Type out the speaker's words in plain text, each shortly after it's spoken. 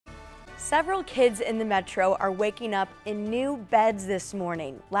Several kids in the metro are waking up in new beds this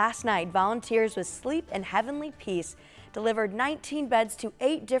morning. Last night, volunteers with Sleep in Heavenly Peace delivered 19 beds to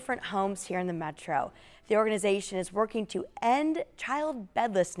 8 different homes here in the metro. The organization is working to end child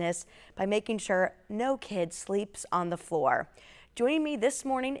bedlessness by making sure no kid sleeps on the floor. Joining me this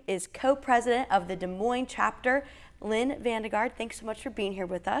morning is co-president of the Des Moines chapter, Lynn Vandegard. Thanks so much for being here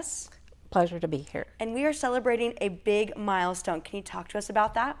with us. Pleasure to be here. And we are celebrating a big milestone. Can you talk to us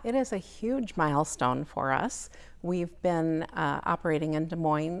about that? It is a huge milestone for us. We've been operating in Des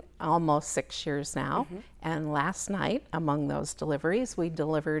Moines almost 6 years now. And last night, among those deliveries, we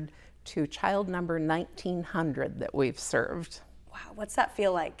delivered to child number 1900 that we've served. Wow, what's that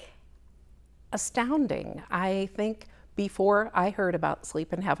feel like? Astounding. I think before I heard about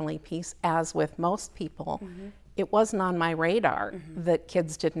Sleep in Heavenly Peace, as with most people, it wasn't on my radar that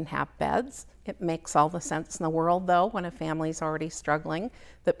kids didn't have beds. It makes all the sense in the world, though, when a family's already struggling,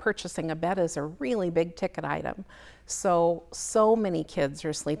 that purchasing a bed is a really big ticket item. So many kids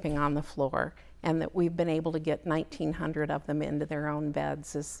are sleeping on the floor, and that we've been able to get 1900 of them into their own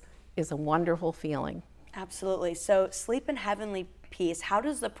beds is a wonderful feeling. Absolutely. So Sleep in Heavenly Peace, how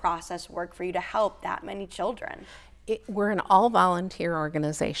does the process work for you to help that many children? We're an all-volunteer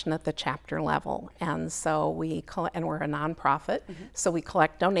organization at the chapter level, and so we're a nonprofit, so we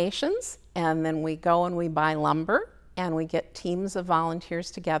collect donations, and then we go and we buy lumber, and we get teams of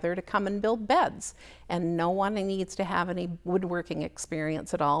volunteers together to come and build beds. And no one needs to have any woodworking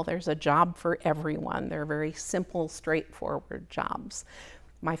experience at all. There's a job for everyone. They're very simple, straightforward jobs.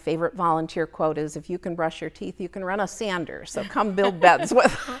 My favorite volunteer quote is, if you can brush your teeth, you can run a sander. So come build beds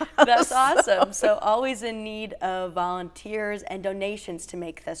with us. That's awesome. So always in need of volunteers and donations to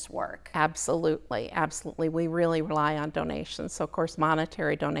make this work. Absolutely, absolutely. We really rely on donations. So of course,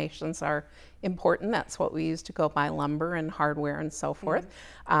 monetary donations are important. That's what we use to go buy lumber and hardware and so forth.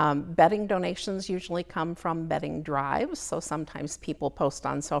 Bedding donations usually come from bedding drives. So sometimes people post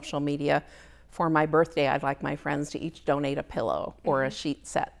on social media, for my birthday, I'd like my friends to each donate a pillow or a sheet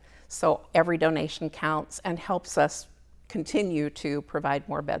set. So every donation counts and helps us continue to provide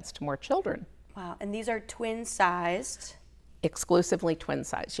more beds to more children. Wow, and these are twin-sized? Exclusively twin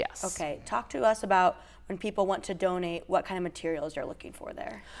size, yes. Okay, talk to us about when people want to donate, what kind of materials you're looking for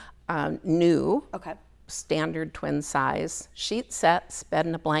there. New. Okay. Standard twin size sheet sets, bed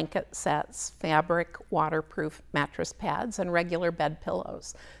and a blanket sets, fabric, waterproof mattress pads, and regular bed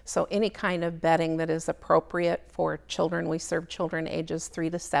pillows. So any kind of bedding that is appropriate for children. We serve children ages 3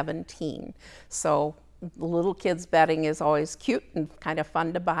 to 17. So little kids bedding is always cute and kind of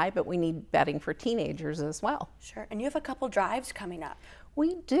fun to buy, but we need bedding for teenagers as well. Sure, and you have a couple drives coming up.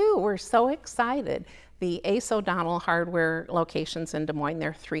 We do, we're so excited. The Ace O'Donnell hardware locations in Des Moines, there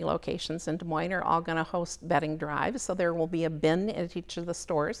are 3 locations in Des Moines, are all going to host bedding drives. So there will be a bin at each of the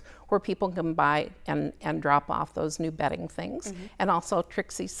stores where people can buy and drop off those new bedding things. And also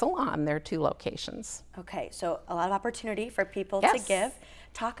Trixie Salon, there are 2 locations. Okay, so a lot of opportunity for people to Yes. give.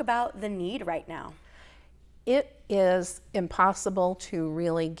 Talk about the need right now. It is impossible to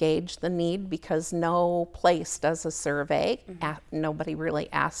really gauge the need because no place does a survey. Nobody really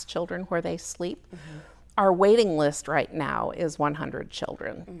asks children where they sleep. Our waiting list right now is 100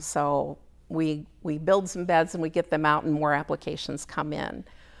 children. So we build some beds and we get them out and more applications come in.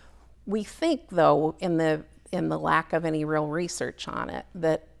 We think, though, in the lack of any real research on it,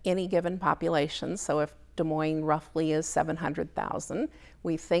 that any given population, so if Des Moines roughly is 700,000,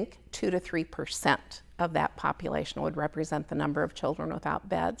 we think 2 to 3% of that population would represent the number of children without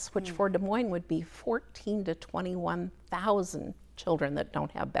beds, which for Des Moines would be 14 to 21,000 children that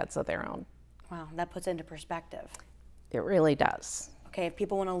don't have beds of their own. Wow, that puts it into perspective. It really does. Okay, if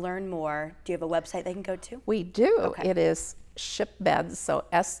people want to learn more, do you have a website they can go to? We do. Okay. It is SHPBEDS, so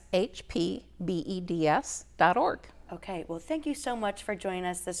shpbeds.org. Okay, well, thank you so much for joining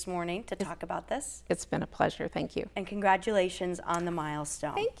us this morning to talk about this. It's been a pleasure. Thank you. And congratulations on the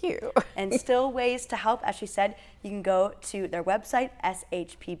milestone. Thank you. And still ways to help. As she said, you can go to their website,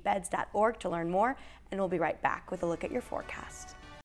 shpbeds.org, to learn more. And we'll be right back with a look at your forecast.